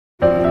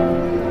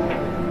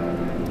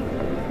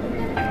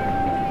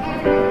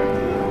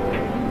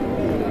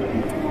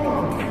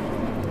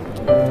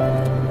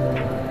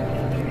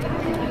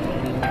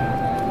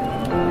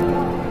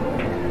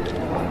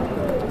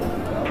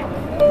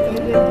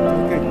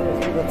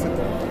যাচ্ছে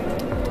তো।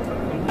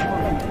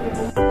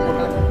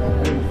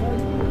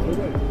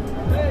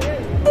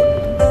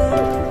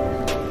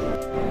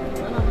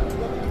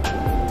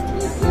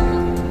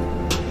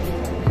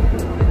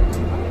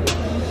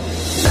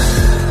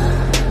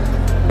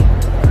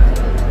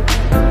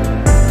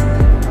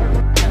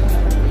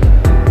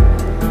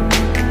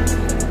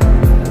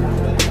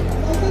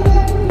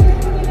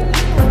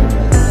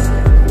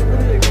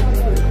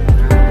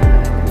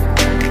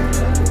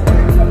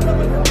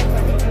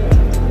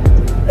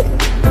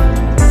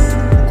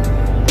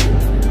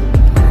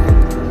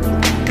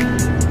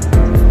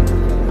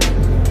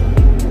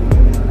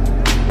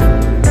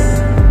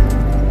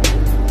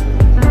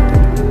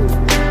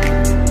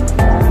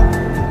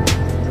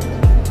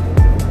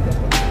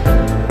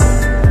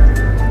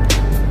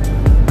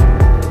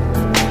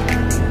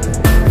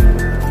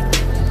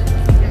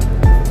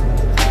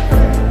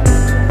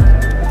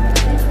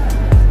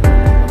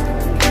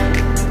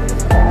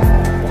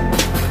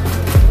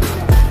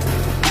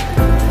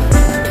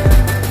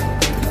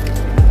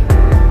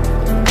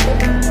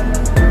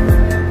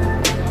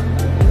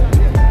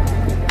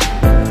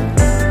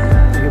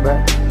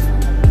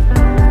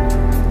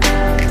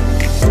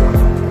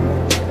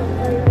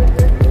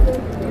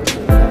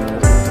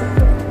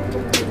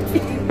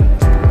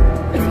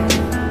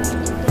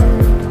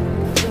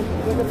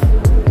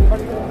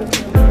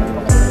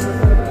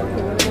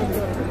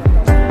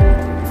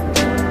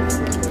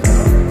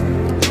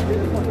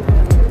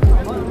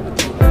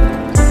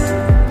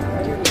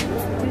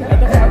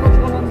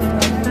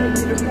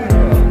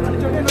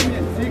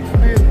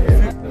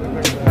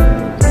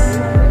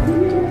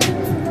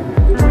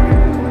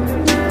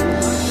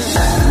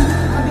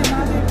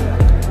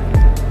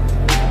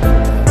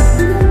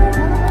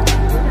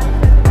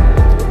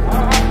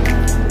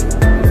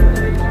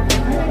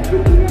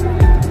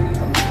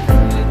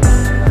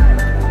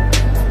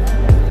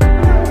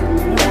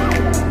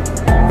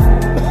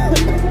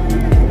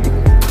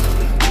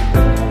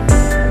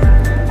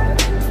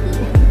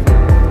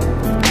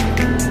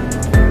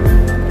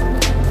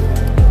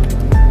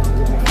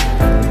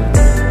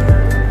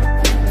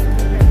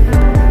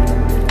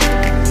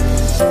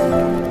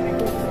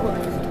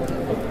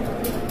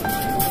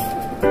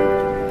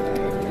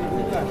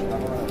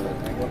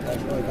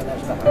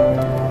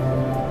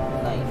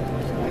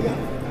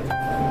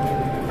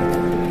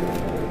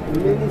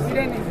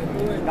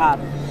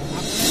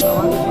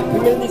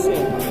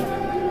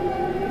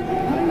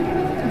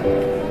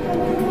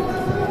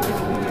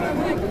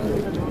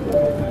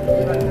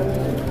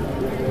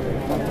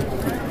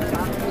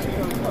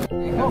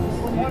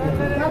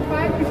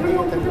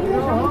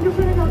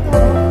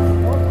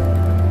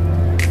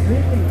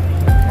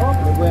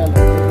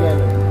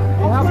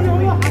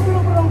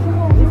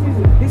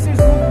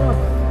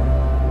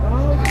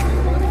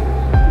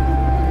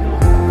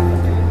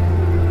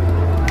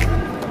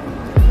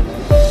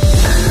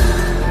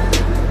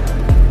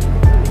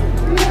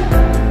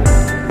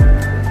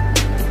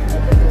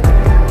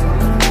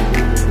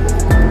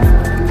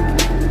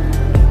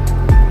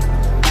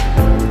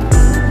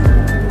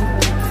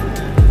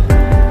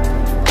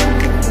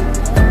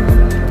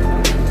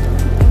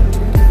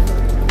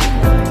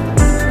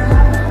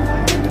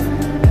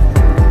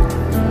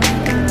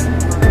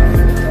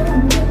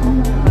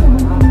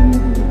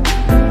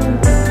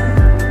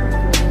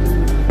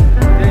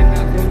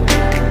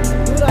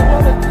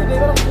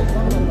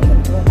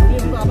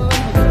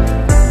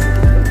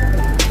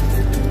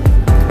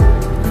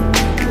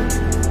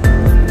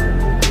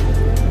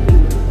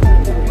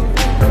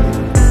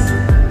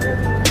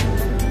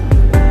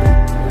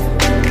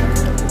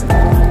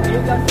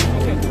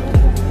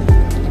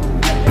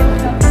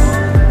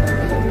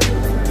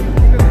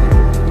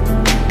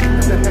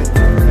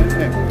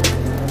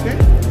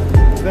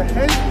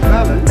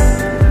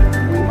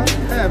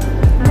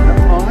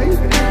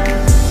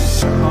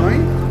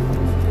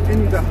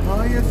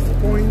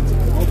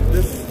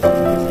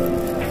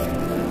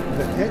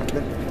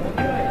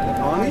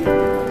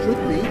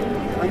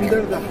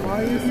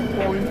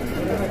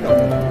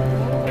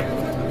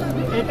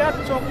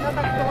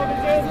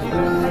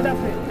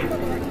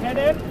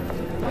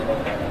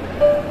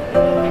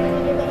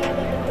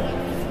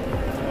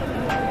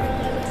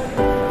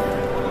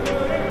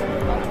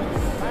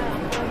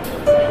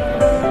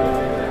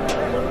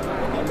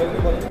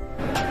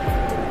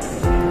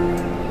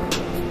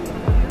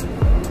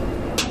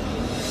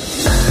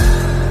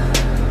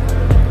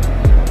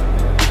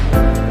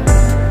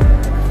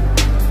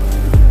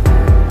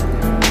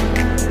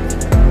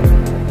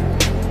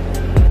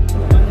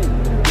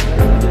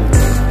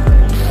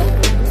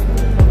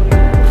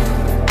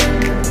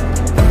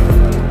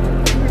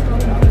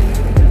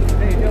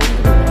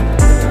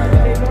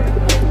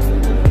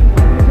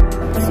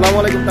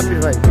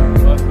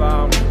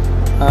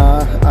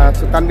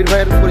 তানভীর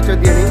ভাইয়ের পরিচয়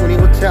দিয়ে নিই। উনি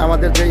হচ্ছে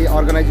আমাদের যে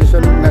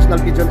organisation national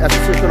pigeon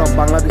association of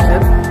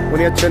বাংলাদেশের,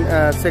 উনি হচ্ছেন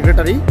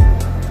সেক্রেটারি,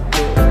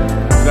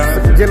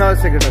 জেনারেল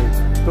সেক্রেটারি।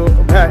 তো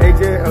হ্যাঁ, এই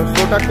যে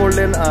শোটা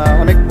করলেন,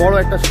 অনেক বড়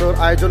একটা শোর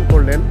আয়োজন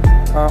করলেন,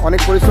 অনেক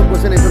পরিশ্রম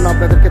করছেন, এই জন্য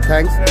আপনাদেরকে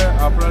থ্যাঙ্কস।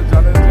 আপনারা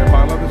জানেন যে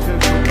বাংলাদেশের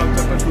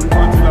কালচারটা শুরু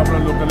করেছিল আমরা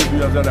লোকাল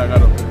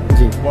 2011-তে।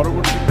 জি।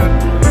 পরবর্তীতে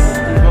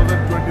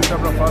 2020-তে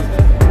আমরা first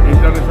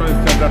international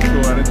standard show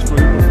arrange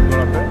করি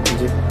বসুন্ধরাতে।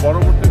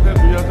 পরবর্তীতে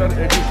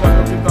 2021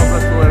 সালেও কিন্তু আমরা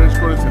শো অ্যারেঞ্জ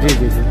করেছি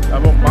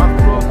এবং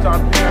মাত্র 4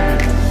 দিন আগে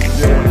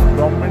যে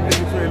গভর্নমেন্টের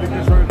কিছু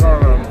এলিগেশনের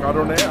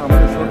কারণে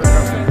আমাদের শোটা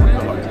ক্যান্সেল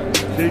করতে হয়,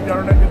 সেই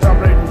কারণে কিন্তু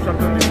আমরা এই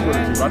অনুষ্ঠানটা মিস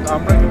করেছি। বাট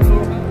আমরা কিন্তু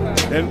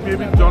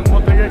এনপিএবির জন্ম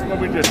থেকে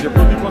কমিটেড যে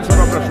প্রতি বছর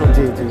আমরা শো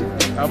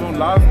এবং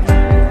লাস্ট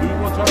 2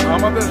 বছর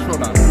আমাদের শো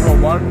না, পুরো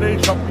ওয়ার্ল্ডেই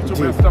সব কিছু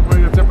বেস্ট আপ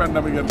হয়ে গেছে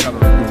প্যান্ডামিকের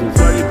কারণে।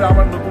 এটা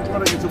আমার নতুন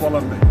করে কিছু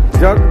বলার নেই।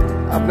 যাক,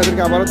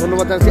 আপনাদেরকে আবারও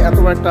ধন্যবাদ জানাচ্ছি এত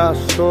বড় একটা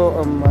শো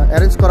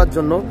অ্যারেঞ্জ করার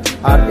জন্য।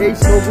 আর এই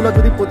শোগুলো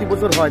যদি প্রতি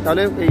বছর হয়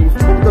তাহলে এই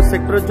সমস্ত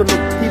সেক্টরের জন্য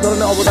কি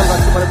ধরনের অবদান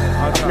রাখতে পারে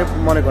আপনি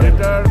মনে করেন?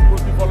 এটার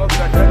প্রতিফলন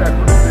দেখেন,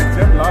 এখনো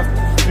দেখছেন লাস্ট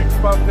 6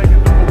 মান্থে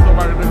কিন্তু মুক্ত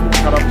মার্কেটে খুব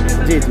খারাপ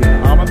ছিল।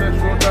 আমাদের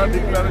শোটা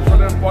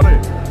ডিক্লারেশনের পরে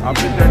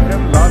আপনি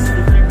দেখেন লাস্ট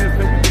 15 ডেজ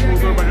থেকে কিন্তু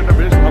মুক্ত মার্কেটে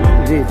বেশ ভালো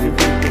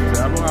করছে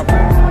এবং আপনি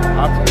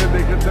আজকে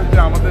দেখেছেন যে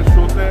আমাদের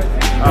শোতে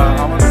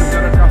আমাদের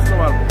যারা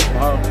কাস্টমার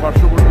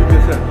পার্শ্ববর্তী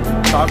দেশে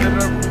তাদের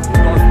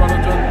 10-12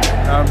 জন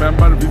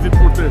মেম্বার ভিজিট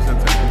করতে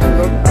এসেছে।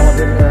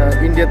 আমাদের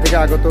ইন্ডিয়া থেকে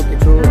আগত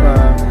কিছু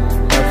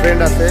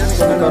ফ্রেন্ড আছে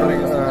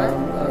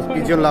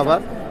পিজন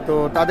লাভার, তো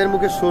তাদের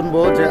মুখে শুনবো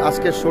যে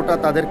আজকের শোটা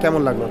তাদের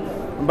কেমন লাগলো।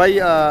 ভাই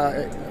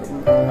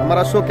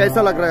हमारा शो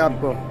कैसा लग रहा है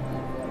आपको?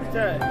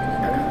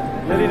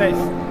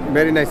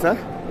 वेरी नाइस है।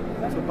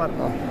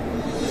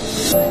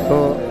 তো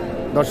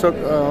দর্শক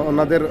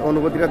ওনাদের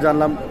অনুভূতিটা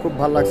জানলাম, খুব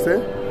ভালো লাগছে।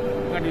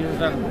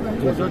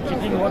 जो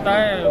चीटिंग होता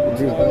है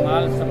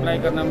माल सप्लाई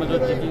करने में जो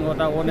चीटिंग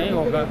होता है वो नहीं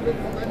होगा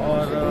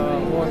और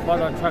वो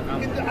बहुत अच्छा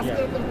काम किया।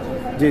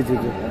 जी जी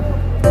जी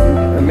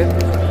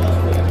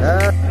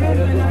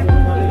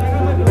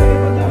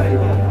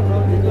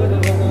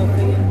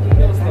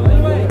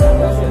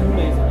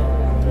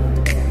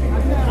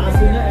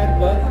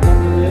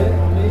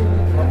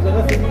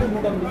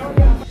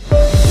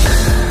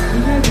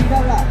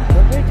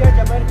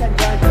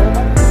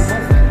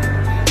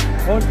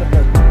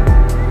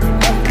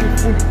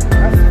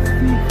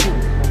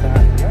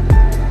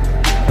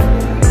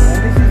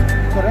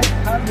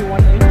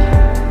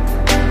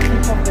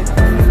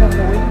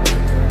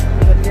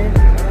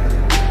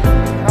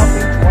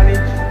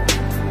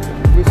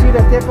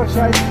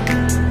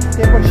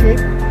taper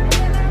shape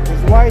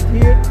is wide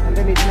here and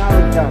then it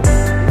narrowed down.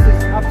 This is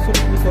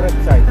absolutely correct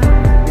size.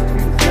 It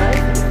feels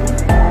nice.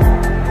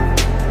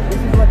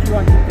 This is what you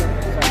want to get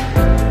size.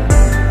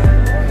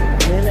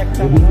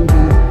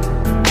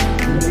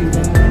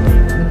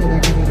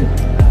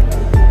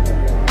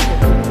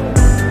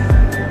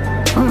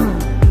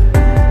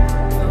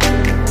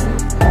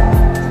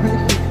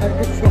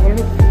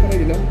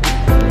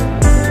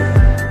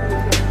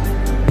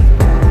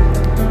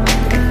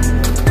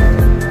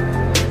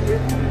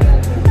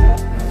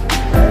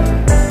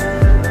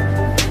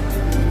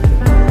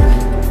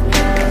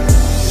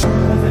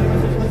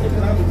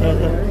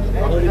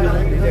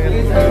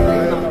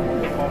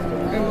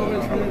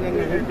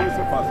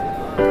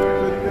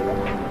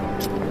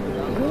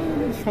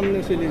 সামনে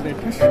চলে যায়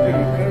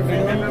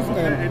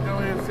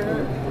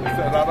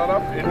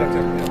রানার-আপ এটা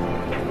চ্যাম্পিয়ন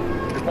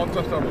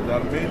 50টার মধ্যে,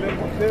 আর মেইলের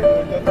মধ্যে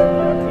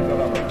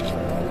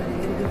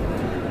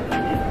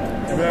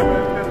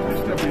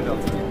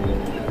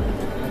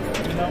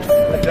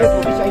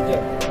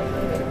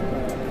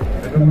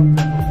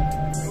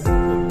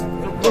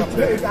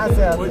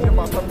ওই যে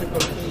মাথার দিকে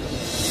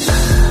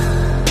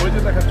ওই যে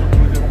দেখা চোখ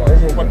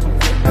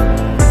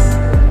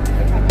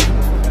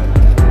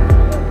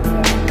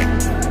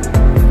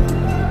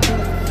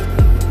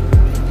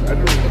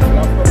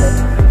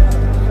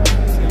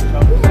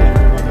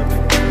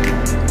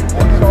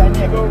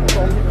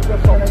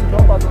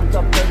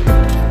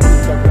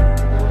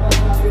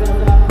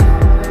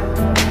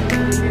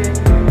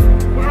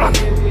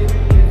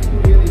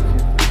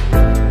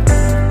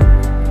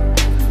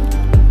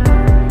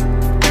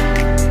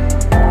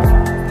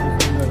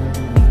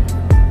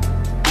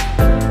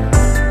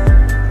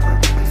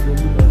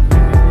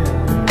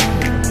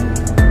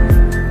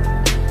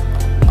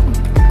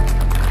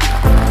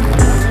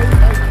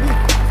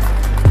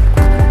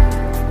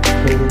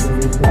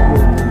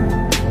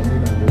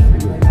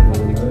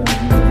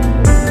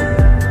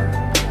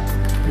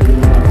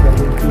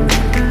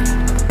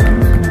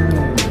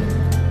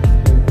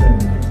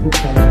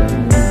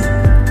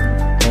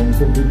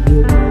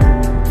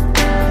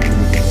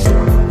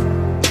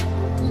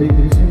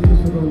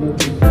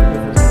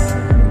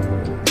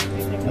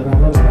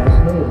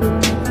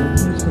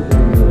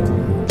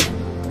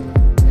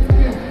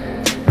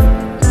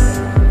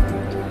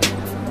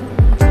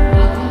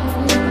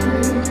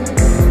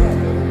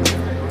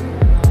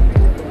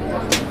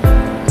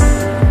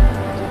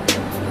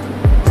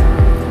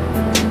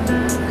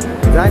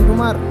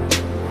Kumar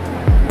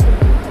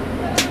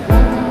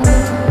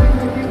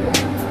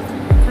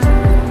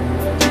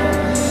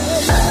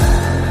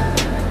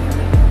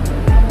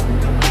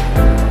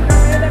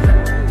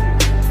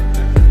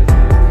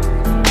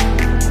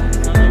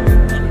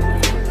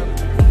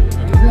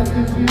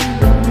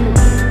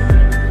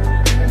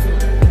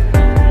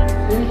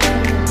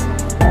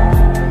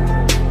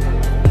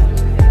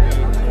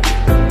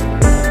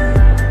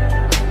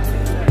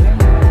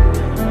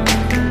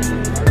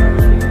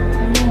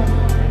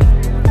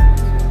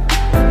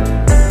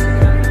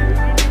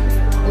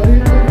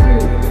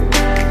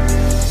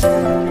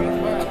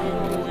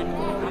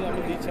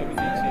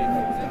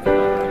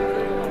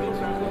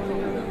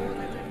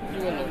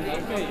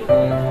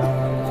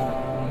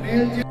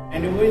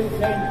And you will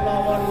send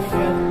flower which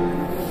has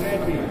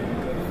ready.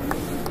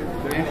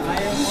 And I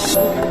am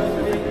also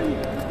requesting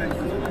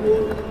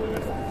Tutul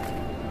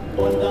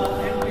on the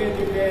Npab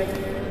Pigeon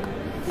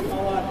to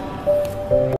our